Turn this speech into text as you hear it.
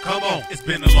Come on, it's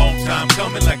been a long time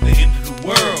coming, like the end of the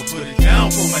world. Put it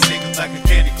down for my niggas like a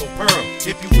candy go pearl.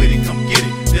 If you with it, come get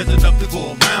it. There's enough to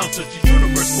go around, such a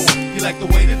universe for it. You like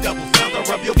the way the double sounds, I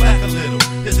rub your back a little.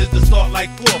 This is the start like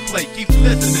foreplay, keep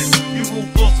listening. You move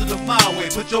closer to my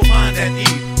way, put your mind at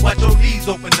ease. Watch your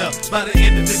knees open up. By the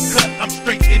end of this cut, I'm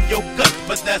straight in your gut.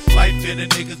 But that's life, and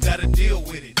the niggas gotta deal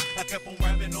with it. I kept on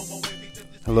rapping on my way.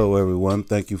 Hello everyone,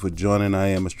 thank you for joining I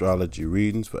Am Astrology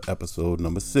Readings for episode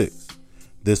number 6,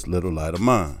 This Little Light of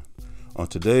Mine. On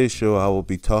today's show, I will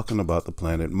be talking about the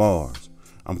planet Mars.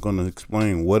 I'm going to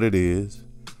explain what it is,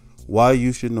 why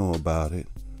you should know about it,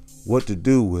 what to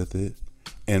do with it,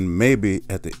 and maybe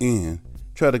at the end,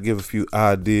 try to give a few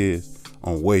ideas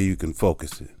on where you can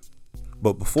focus it.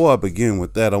 But before I begin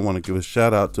with that, I want to give a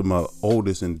shout out to my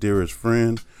oldest and dearest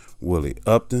friend, Willie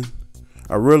Upton.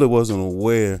 I really wasn't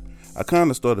aware. I kind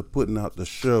of started putting out the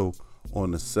show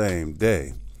on the same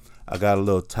day. I got a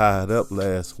little tied up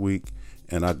last week,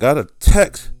 and I got a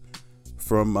text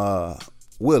from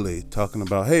Willie talking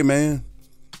about, hey man,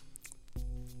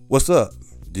 what's up?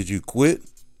 Did you quit?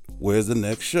 Where's the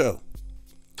next show?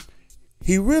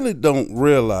 He really don't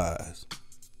realize,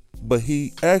 but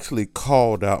he actually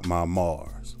called out my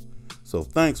Mars. So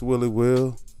thanks, Willie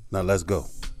Will. Now let's go.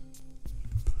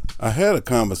 I had a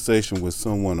conversation with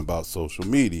someone about social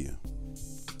media.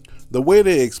 The way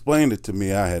they explained it to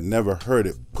me, I had never heard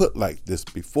it put like this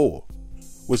before,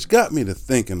 which got me to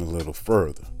thinking a little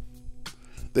further.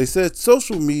 They said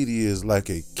social media is like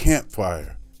a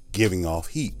campfire giving off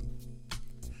heat.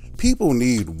 People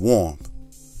need warmth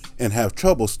and have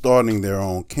trouble starting their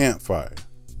own campfire.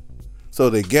 So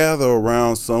they gather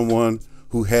around someone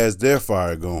who has their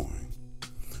fire going.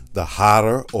 The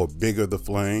hotter or bigger the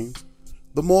flame,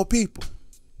 the more people.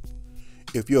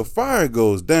 If your fire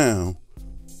goes down,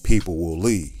 people will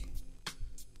leave.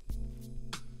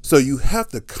 So you have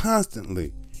to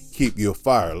constantly keep your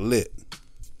fire lit.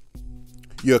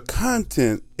 Your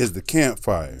content is the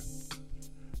campfire.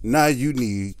 Now you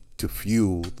need to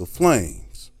fuel the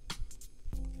flames.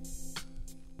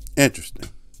 Interesting.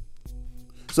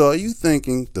 So are you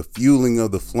thinking the fueling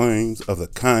of the flames of the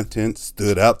content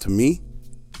stood out to me?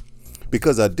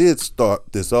 Because I did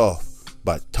start this off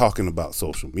by talking about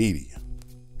social media.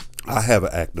 I have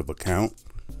an active account.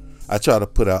 I try to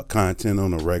put out content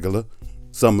on a regular.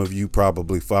 Some of you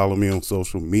probably follow me on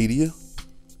social media.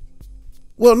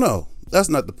 Well, no, that's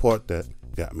not the part that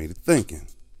got me to thinking.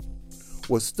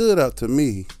 What stood out to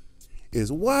me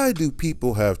is, why do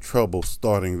people have trouble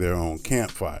starting their own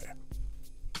campfire?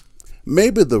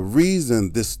 Maybe the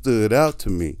reason this stood out to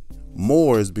me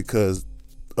more is because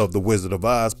of the Wizard of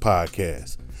Oz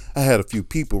podcast. I had a few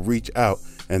people reach out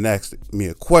and ask me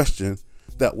a question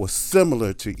that was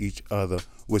similar to each other,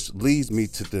 which leads me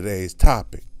to today's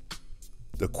topic.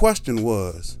 The question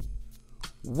was,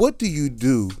 what do you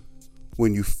do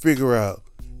when you figure out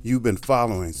you've been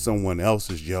following someone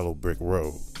else's yellow brick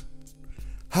road?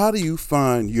 How do you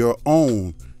find your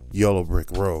own yellow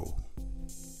brick road?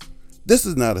 This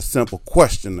is not a simple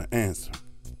question to answer.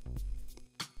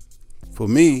 For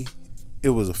me, it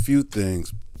was a few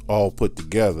things all put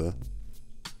together.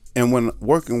 And when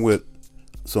working with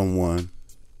someone,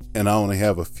 and I only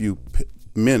have a few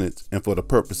minutes, and for the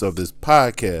purpose of this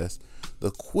podcast,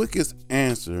 the quickest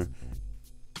answer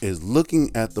is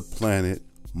looking at the planet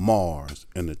Mars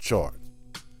in the chart.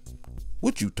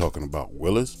 What you talking about,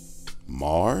 Willis?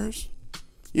 Mars?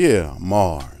 Yeah,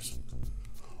 Mars.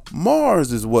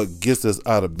 Mars is what gets us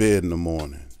out of bed in the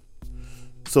morning.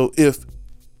 So if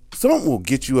something will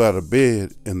get you out of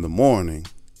bed in the morning,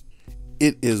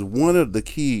 it is one of the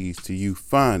keys to you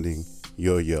finding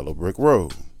your yellow brick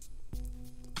road.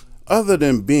 Other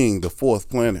than being the fourth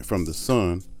planet from the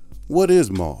sun, what is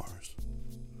Mars?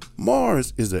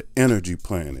 Mars is an energy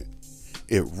planet.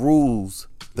 It rules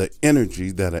the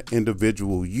energy that an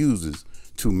individual uses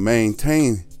to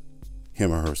maintain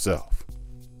him or herself.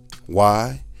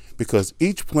 Why? Because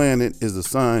each planet is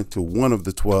assigned to one of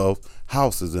the 12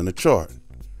 houses in the chart.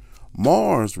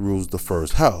 Mars rules the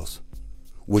first house,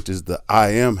 which is the I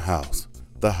Am house,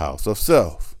 the house of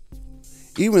self.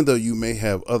 Even though you may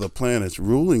have other planets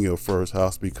ruling your first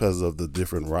house because of the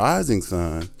different rising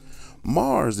signs,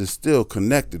 Mars is still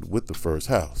connected with the first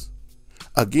house.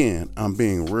 Again, I'm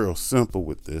being real simple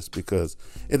with this because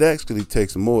it actually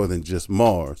takes more than just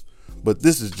Mars, but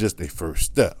this is just a first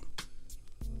step.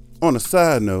 On a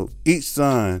side note, each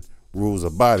sign rules a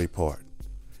body part.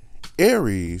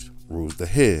 Aries rules the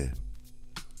head.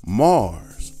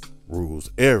 Mars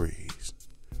rules Aries.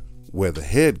 Where the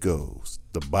head goes,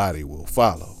 the body will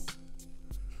follow.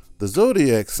 The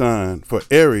zodiac sign for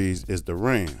Aries is the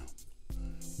ram,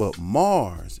 but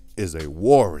Mars is a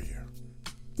warrior.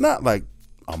 Not like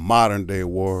a modern day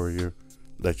warrior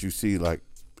that you see like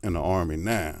in the army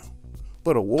now,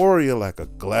 but a warrior like a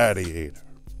gladiator.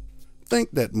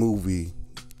 Think that movie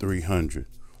 300,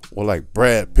 or like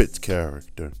Brad Pitt's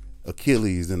character,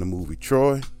 Achilles in the movie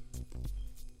Troy.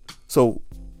 So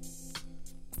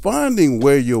finding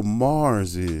where your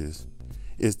Mars is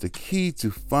the key to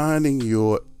finding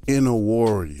your inner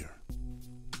warrior,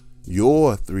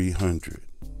 your 300,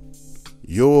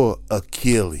 your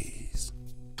Achilles.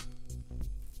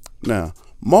 Now,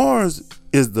 Mars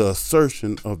is the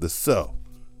assertion of the self.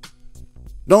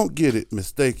 Don't get it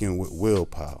mistaken with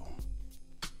willpower.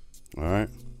 All right.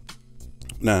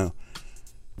 Now,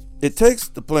 it takes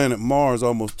the planet Mars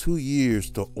almost 2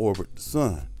 years to orbit the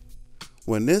sun.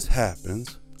 When this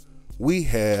happens, we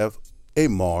have a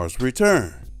Mars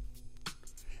return.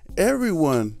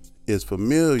 Everyone is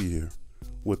familiar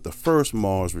with the first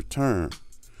Mars return,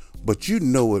 but you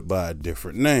know it by a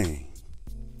different name.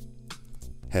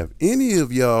 Have any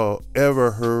of y'all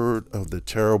ever heard of the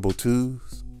Terrible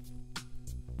Twos?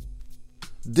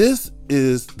 This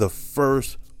is the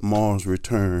first Mars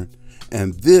return,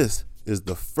 and this is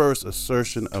the first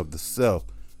assertion of the self.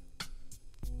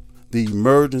 The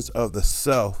emergence of the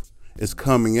self is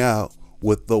coming out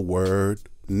with the word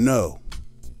no.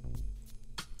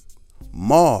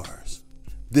 Mars,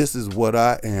 this is what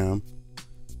I am.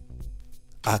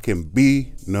 I can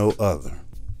be no other.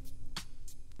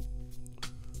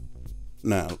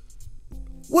 Now,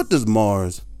 what does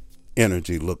Mars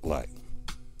energy look like?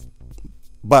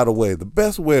 By the way, the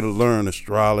best way to learn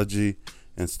astrology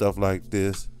and stuff like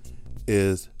this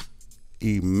is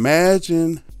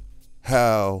imagine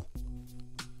how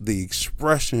the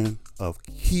expression of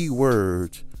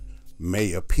keywords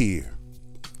may appear,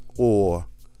 or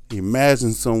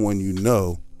imagine someone you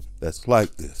know that's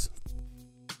like this.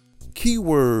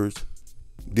 Keywords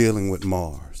dealing with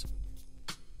Mars: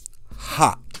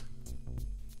 hot,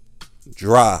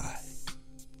 dry,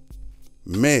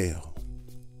 male,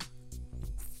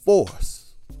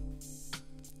 force,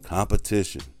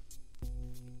 competition,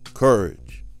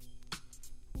 courage,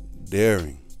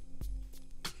 daring,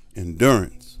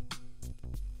 endurance,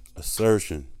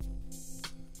 assertion,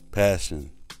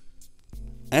 passion,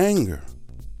 anger,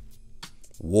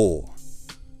 war.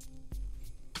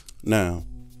 Now,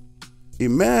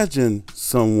 imagine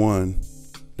someone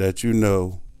that you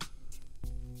know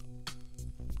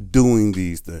doing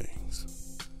these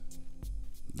things.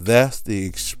 That's the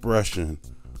expression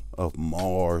of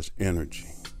Mars energy.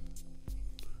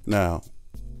 Now,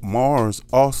 Mars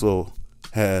also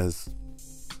is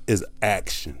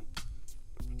action.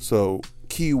 So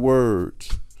key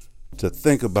words to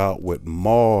think about with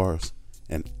Mars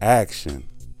and action,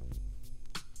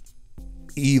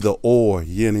 either or,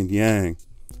 yin and yang,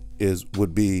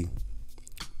 would be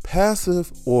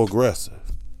passive or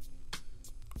aggressive,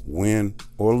 win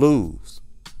or lose,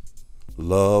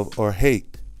 love or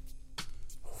hate,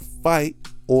 fight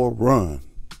or run,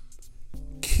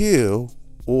 kill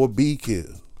or be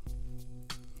killed.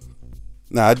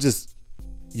 Now, I just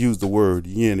use the word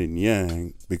yin and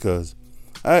yang because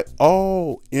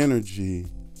all energy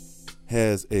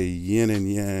has a yin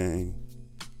and yang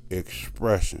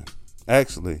expression.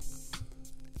 Actually,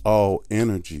 all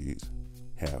energies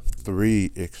have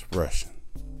 3 expressions: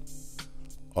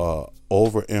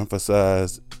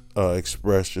 overemphasized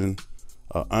expression,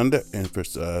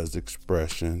 underemphasized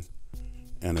expression,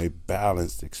 and a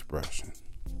balanced expression.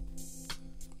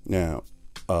 Now,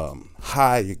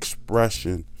 high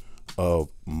expression of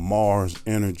Mars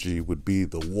energy would be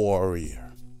the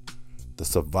warrior, the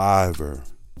survivor,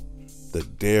 the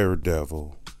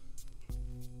daredevil,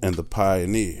 and the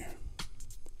pioneer.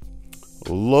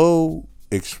 Low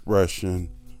expression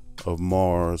of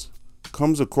Mars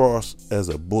comes across as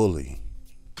a bully,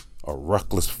 a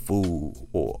reckless fool,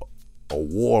 or a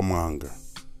warmonger.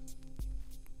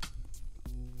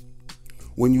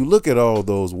 When you look at all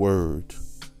those words,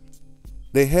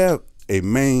 they have a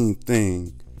main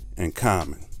thing in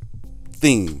common: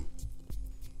 theme.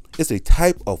 It's a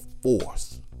type of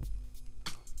force.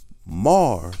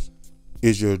 Mars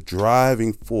is your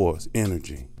driving force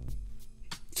energy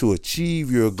to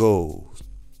achieve your goals,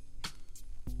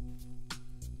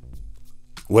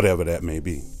 whatever that may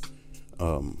be.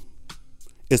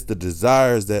 It's the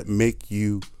desires that make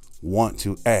you want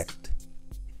to act.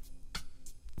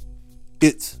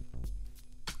 It's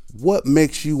what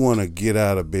makes you want to get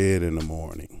out of bed in the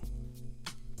morning.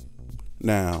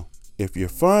 Now, if you're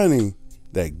finding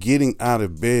that getting out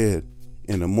of bed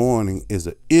in the morning is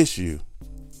an issue,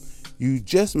 you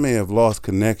just may have lost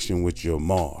connection with your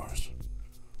Mars.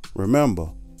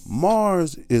 Remember,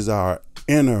 Mars is our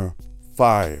inner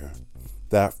fire.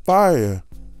 That fire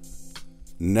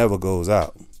never goes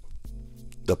out.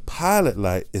 The pilot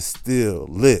light is still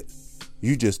lit.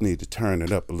 You just need to turn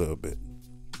it up a little bit.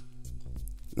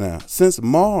 Now, since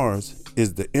Mars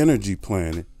is the energy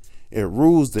planet, it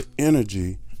rules the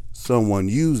energy someone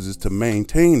uses to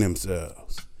maintain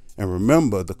themselves. And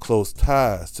remember the close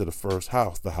ties to the first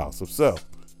house, the house of self.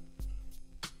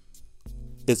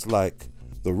 It's like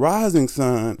the rising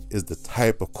sign is the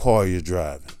type of car you're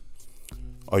driving.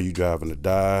 Are you driving a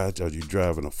Dodge? Are you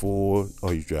driving a Ford?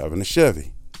 Are you driving a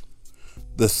Chevy?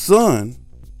 The sun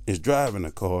is driving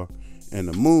the car and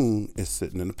the moon is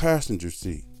sitting in the passenger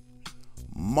seat.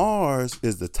 Mars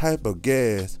is the type of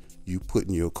gas you put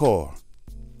in your car.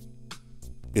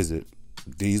 Is it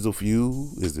diesel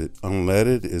fuel? Is it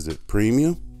unleaded? Is it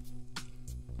premium?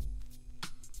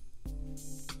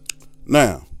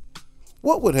 Now,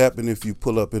 what would happen if you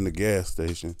pull up in the gas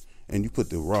station and you put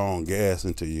the wrong gas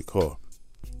into your car?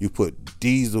 You put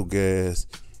diesel gas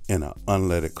in an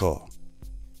unleaded car.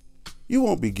 You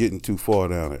won't be getting too far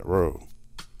down that road.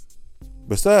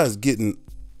 Besides getting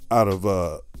out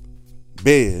of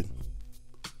bed,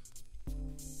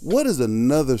 what is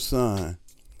another sign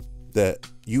that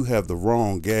you have the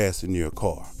wrong gas in your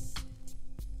car?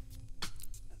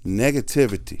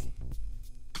 Negativity,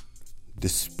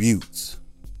 disputes,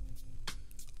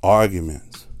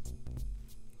 arguments,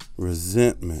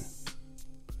 resentment,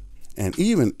 and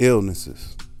even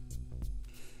illnesses.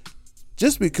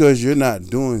 Just because you're not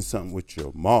doing something with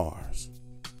your Mars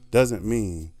doesn't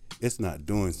mean it's not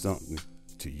doing something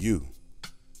to you.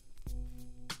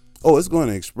 Oh, it's going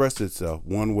to express itself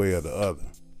one way or the other.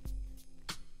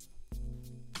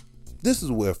 This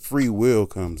is where free will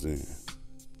comes in.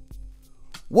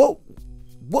 What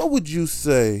would you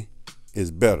say is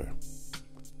better?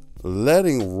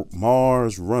 Letting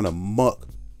Mars run amok,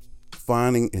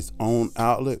 finding its own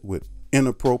outlet with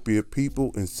inappropriate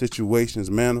people and situations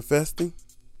manifesting?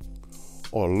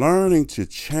 Or learning to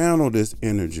channel this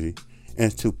energy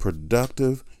into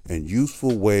productive and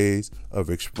useful ways of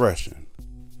expression?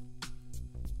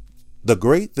 The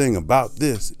great thing about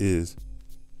this is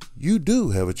you do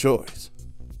have a choice.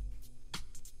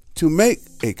 To make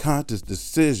a conscious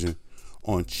decision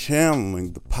on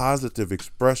channeling the positive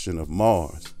expression of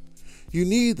Mars, you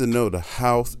need to know the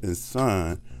house and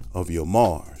sign of your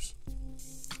Mars.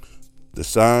 The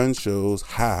sign shows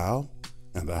how,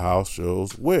 and the house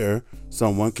shows where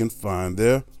someone can find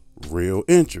their real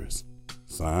interest,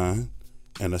 sign,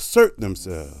 and assert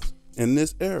themselves in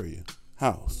this area,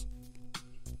 house.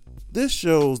 This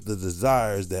shows the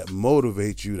desires that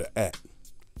motivate you to act.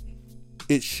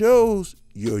 It shows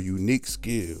your unique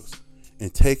skills in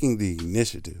taking the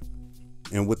initiative,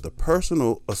 and with the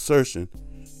personal assertion,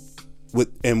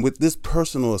 with this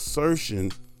personal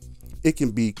assertion, it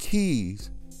can be keys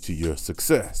to your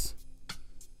success.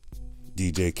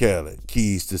 DJ Khaled,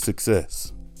 keys to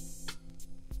success.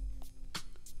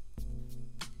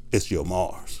 It's your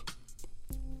Mars.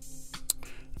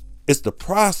 It's the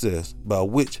process by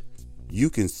which you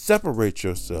can separate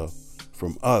yourself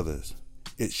from others.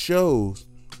 It shows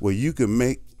where you can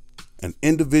make an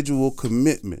individual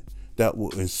commitment that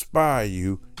will inspire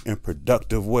you in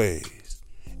productive ways.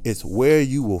 It's where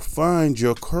you will find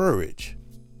your courage,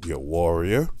 your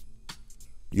warrior,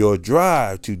 your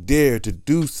drive to dare to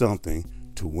do something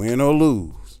to win or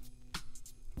lose.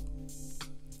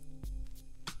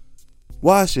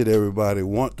 Why should everybody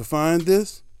want to find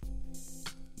this?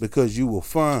 Because you will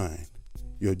find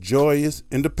your joyous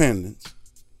independence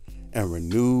and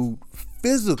renewed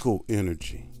physical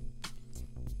energy.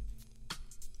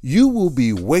 You will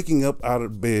be waking up out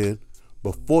of bed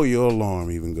before your alarm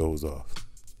even goes off.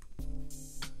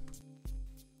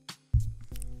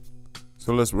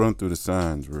 So let's run through the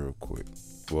signs real quick.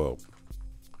 Well,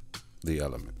 the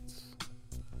elements.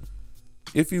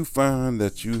 If you find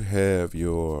that you have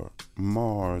your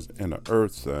Mars in an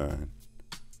earth sign,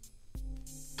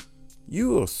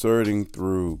 you are asserting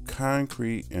through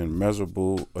concrete and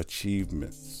measurable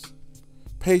achievements,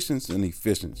 patience and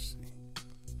efficiency,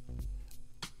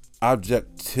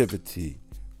 objectivity,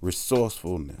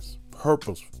 resourcefulness,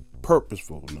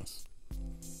 purposefulness.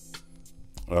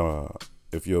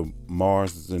 If your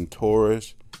Mars is in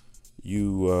Taurus,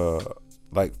 you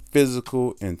like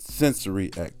physical and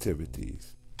sensory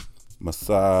activities,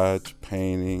 massage,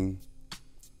 painting,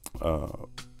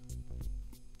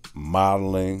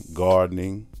 modeling,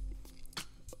 gardening.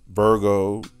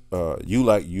 Virgo, you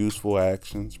like useful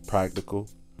actions, practical,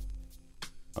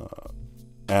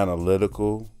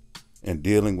 analytical, and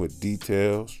dealing with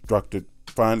details, structured,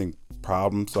 finding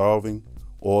problem solving,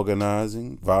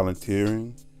 organizing,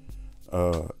 volunteering.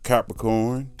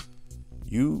 Capricorn,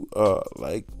 you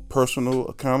like personal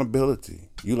accountability.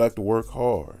 You like to work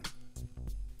hard.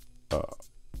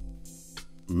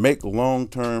 Make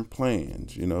long-term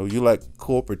plans. You know, you like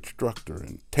corporate structure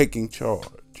and taking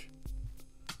charge.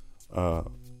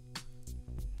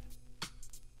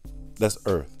 That's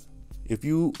Earth. If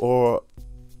your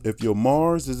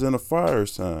Mars is in a fire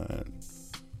sign,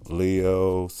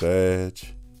 Leo, Sag,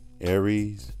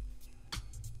 Aries,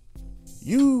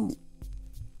 you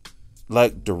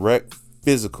like direct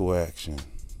physical action.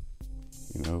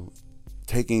 You know,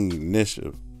 taking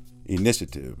initiative.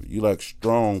 You like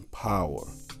strong power.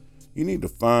 You need to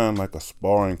find like a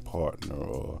sparring partner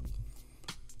or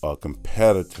a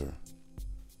competitor.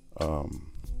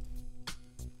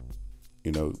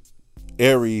 You know,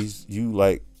 Aries, you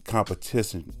like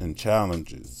competition and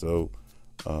challenges. So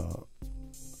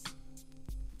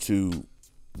to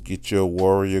get your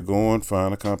warrior going,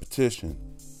 find a competition.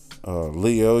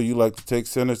 Leo, you like to take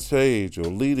center stage or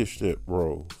leadership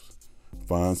roles.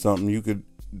 Find something you could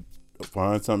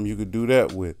do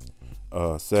that with.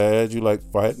 Sag, you like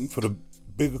fighting for the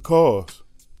bigger cause.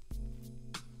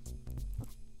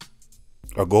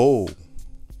 A goal.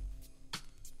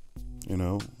 You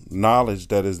know, knowledge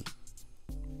that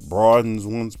broadens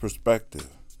one's perspective,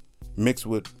 mixed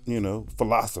with,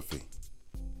 philosophy.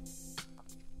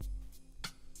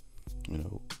 You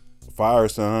know, fire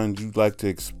signs, you like to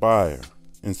inspire,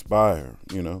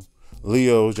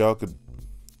 Leos, y'all could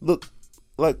look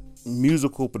like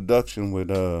musical production with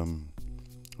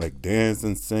like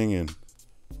dancing, singing.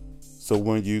 So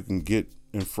when you can get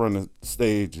in front of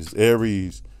stages.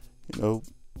 Aries,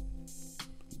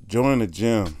 join the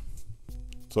gym.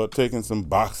 Start taking some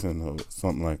boxing or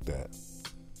something like that.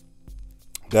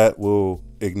 That will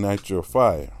ignite your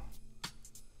fire.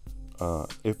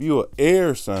 If you're an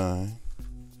air sign,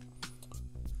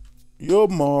 your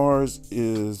Mars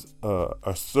is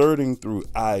asserting through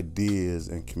ideas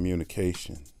and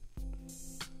communication.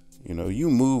 You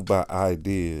move by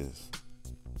ideas,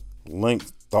 link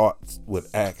thoughts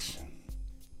with action.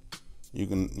 You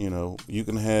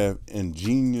can have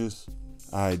ingenious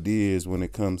ideas when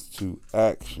it comes to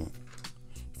action.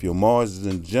 If your Mars is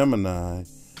in Gemini,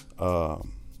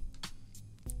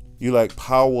 you like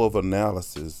power of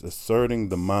analysis, asserting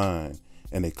the mind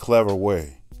in a clever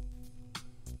way.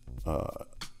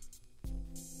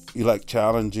 You like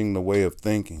challenging the way of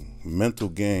thinking, mental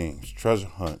games, treasure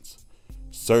hunts,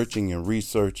 searching and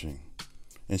researching,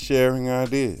 and sharing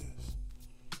ideas.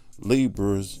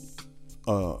 Libras,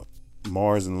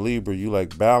 Mars and Libra, you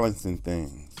like balancing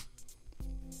things,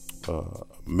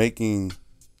 making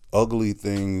ugly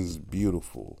things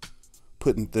beautiful,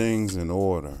 putting things in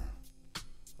order,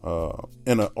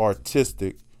 in an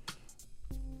artistic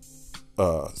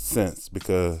sense,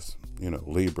 because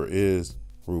Libra is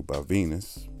ruled by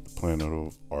Venus, the planet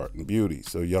of art and beauty.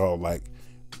 So y'all like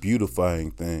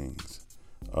beautifying things,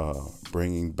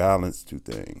 bringing balance to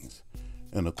things.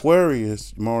 And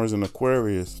Aquarius, Mars and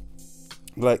Aquarius,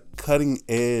 like cutting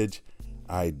edge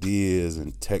ideas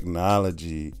and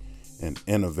technology and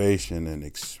innovation and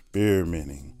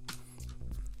experimenting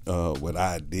with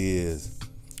ideas.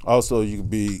 Also, you could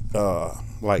be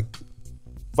like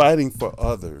fighting for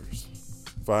others.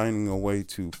 Finding a way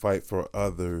to fight for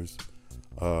others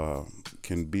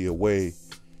can be a way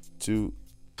to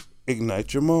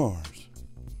ignite your Mars.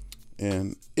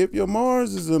 And if your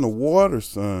Mars is in a water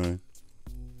sign,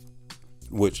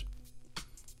 which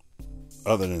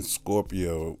other than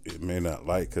Scorpio, it may not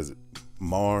like, because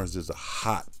Mars is a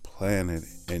hot planet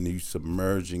and you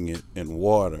submerging it in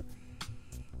water.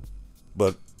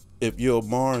 But if your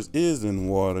Mars is in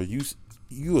water,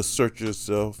 you assert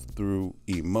yourself through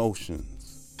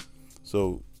emotions.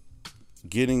 So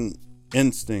getting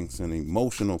instincts and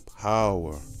emotional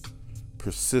power,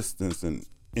 persistence and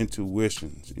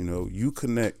intuitions, you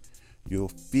connect your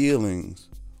feelings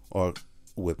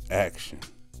with action.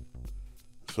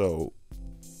 So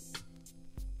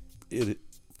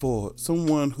for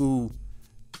someone who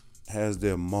has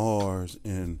their Mars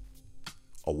in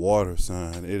a water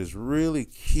sign, it is really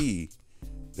key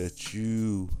that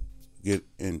you get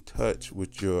in touch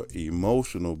with your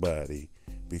emotional body,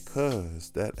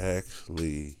 because that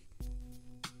actually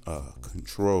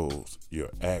controls your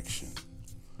action.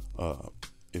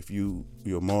 If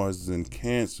your Mars is in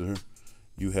Cancer,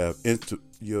 you have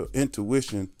your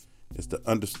intuition is to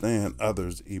understand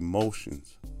others'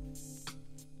 emotions.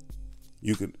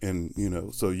 You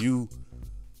can, so you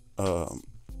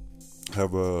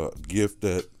have a gift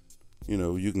that,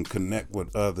 you can connect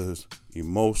with others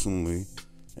emotionally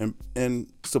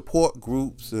and support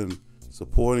groups and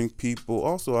supporting people.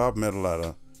 Also, I've met a lot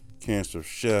of Cancer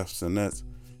chefs, and that's,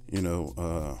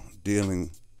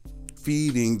 dealing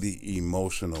feeding the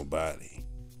emotional body.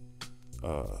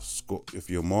 If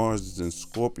your Mars is in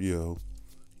Scorpio,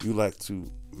 you like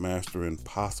to master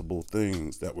impossible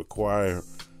things that require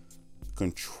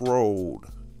controlled,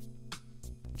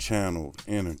 channeled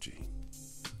energy.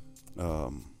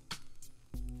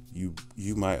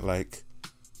 You might like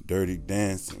dirty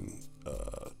dancing,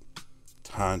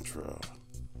 tantra,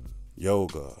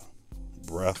 yoga,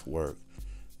 breath work,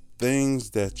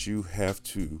 things that you have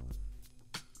to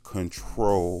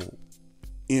control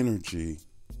energy,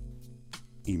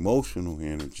 emotional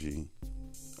energy.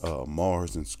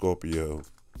 Mars and Scorpio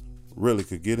really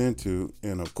could get into.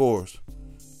 And of course,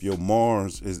 if your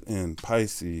Mars is in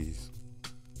Pisces,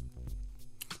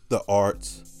 the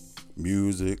arts,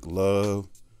 music, love,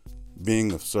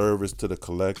 being of service to the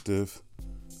collective,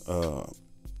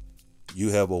 you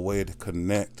have a way to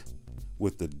connect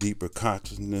with the deeper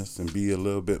consciousness and be a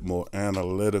little bit more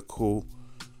analytical.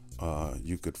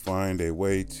 You could find a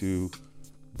way to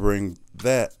bring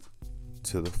that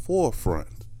to the forefront.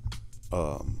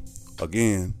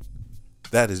 Again,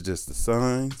 that is just the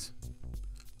signs.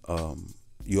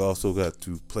 You also got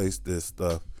to place this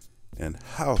stuff in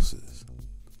houses.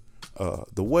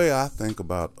 The way I think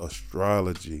about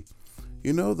astrology,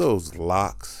 you know those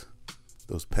locks,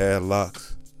 those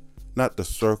padlocks, not the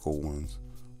circle ones,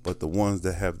 but the ones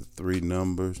that have the 3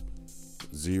 numbers,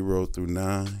 0 through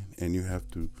 9, and you have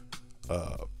to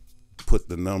put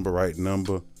the right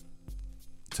number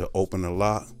to open the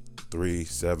lock,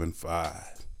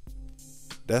 375.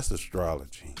 That's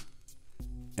astrology.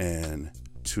 And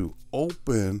to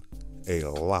open a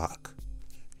lock,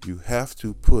 you have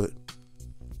to put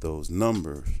those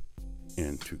numbers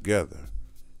in together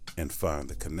and find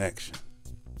the connection.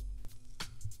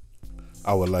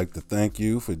 I would like to thank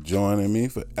you for joining me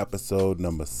for episode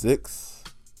number 6,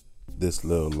 This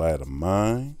Little Light of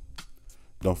Mine.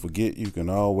 Don't forget, you can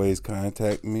always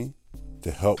contact me to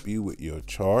help you with your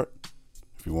chart.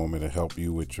 If you want me to help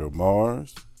you with your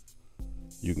Mars,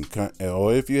 you can,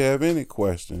 or if you have any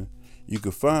question, you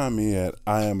can find me at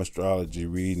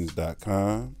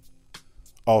IamAstrologyReadings.com.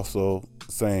 Also,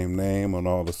 same name on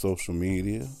all the social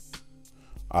media.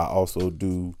 I also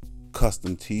do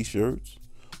custom t-shirts.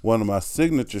 One of my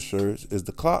signature shirts is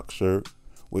the clock shirt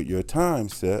with your time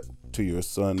set to your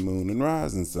sun, moon, and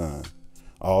rising sign.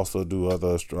 I also do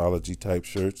other astrology type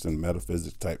shirts and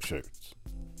metaphysics type shirts.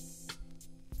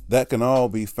 That can all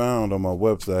be found on my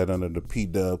website under the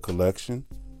P-Dub collection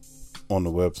on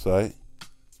the website.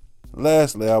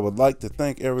 Lastly, I would like to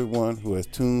thank everyone who has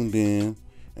tuned in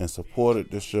and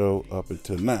supported the show up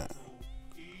until now.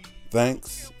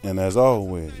 Thanks, and as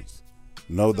always,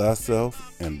 know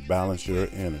thyself and balance your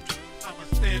energy. I'ma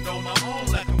stand on my own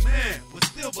like a man, but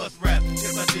still bust rap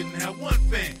if I didn't have one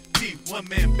fan. One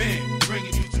man band,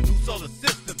 bringing you to new solar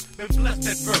systems. Been blessed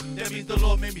at birth, that means the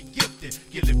Lord made me gifted.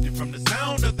 Get lifted from the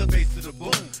sound of the bass of the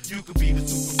boom. You could be the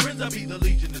super friends, I'll be the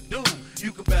Legion of Doom.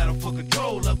 You can battle for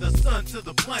control of the sun to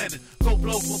the planet. Go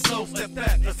blow for blow, step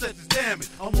back, or set this damage.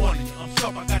 I'm warning you, I'm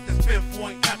sharp, I got this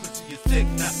pinpoint accuracy. You're sick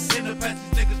now. In the past,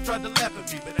 these niggas tried to laugh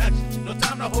at me, but actually, no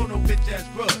time to hold no bitch ass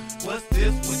grudge. What's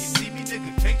this? When you see me,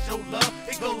 nigga, can't show love.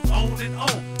 It goes on and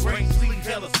on. Rain, sleet,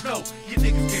 hell, or snow. You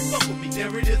niggas can't fuck with me,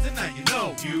 there it is, and now you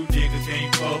know. You niggas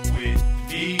can't fuck with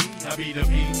me. I be the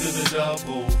P to the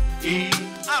double E.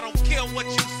 I don't care what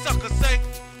you suckers say,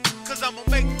 cause I'ma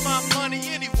make my money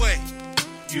anyway.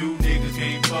 You niggas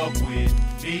can't fuck with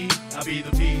me. I be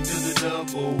the P to the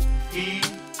double E.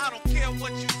 I don't care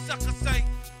what you suckers say,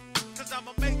 cause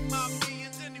I'ma make my money